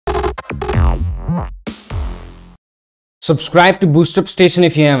Subscribe to BoostUpStation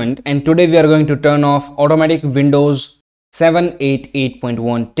if you haven't, and today we are going to turn off automatic Windows 7, 8,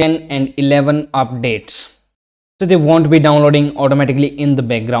 8.1, 10 and 11 updates. So they won't be downloading automatically in the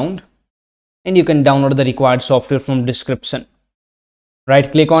background, and you can download the required software from description.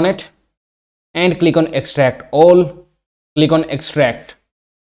 Right click on it and click on extract all. Click on extract.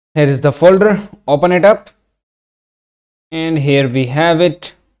 Here is the folder, open it up, and here we have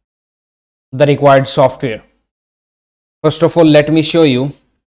it, the required software. First of all, let me show you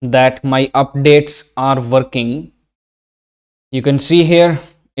that my updates are working. You can see here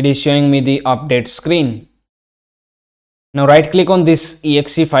it is showing me the update screen. Now right click on this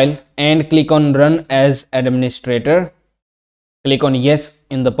exe file and click on run as administrator. Click on yes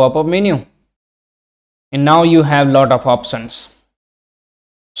in the pop-up menu, and now you have lot of options.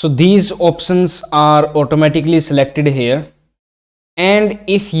 So these options are automatically selected here, and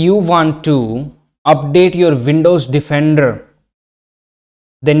if you want to update your Windows Defender,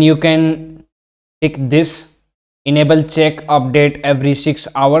 then you can tick this enable check update every 6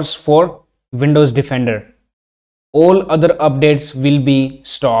 hours for Windows Defender. All other updates will be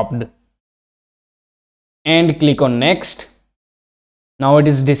stopped, and click on next. Now it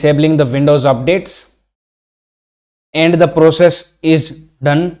is disabling the Windows updates and the process is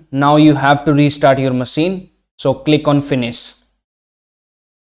done. Now you have to restart your machine, so click on finish.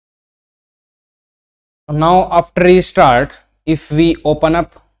 Now after restart, if we open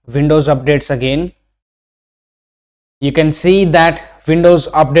up Windows updates again, you can see that Windows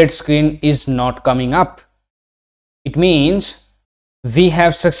update screen is not coming up. It means we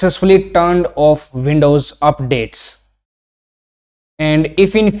have successfully turned off Windows updates. And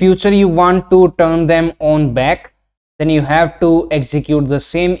if in future you want to turn them on back, then you have to execute the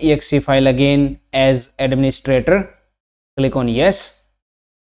same exe file again as administrator. Click on yes.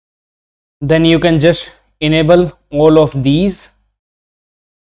 Then you can just enable all of these.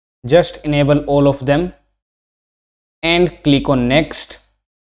 Just enable all of them and click on next.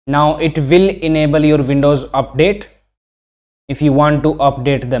 Now it will enable your Windows update if you want to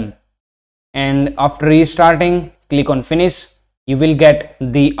update them. And after restarting, click on finish. You will get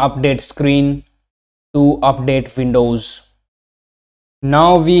the update screen to update Windows.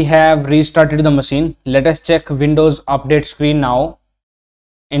 Now we have restarted the machine. Let us check Windows update screen now,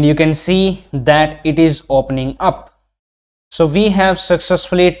 and you can see that it is opening up. So we have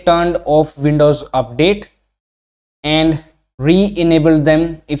successfully turned off Windows update and re-enable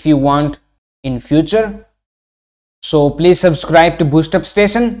them if you want in future. So please subscribe to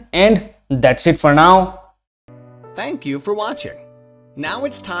BoostUpStation, and that's it for now. Thank you for watching. Now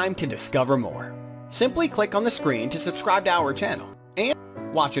it's time to discover more. Simply click on the screen to subscribe to our channel and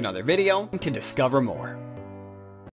watch another video to discover more.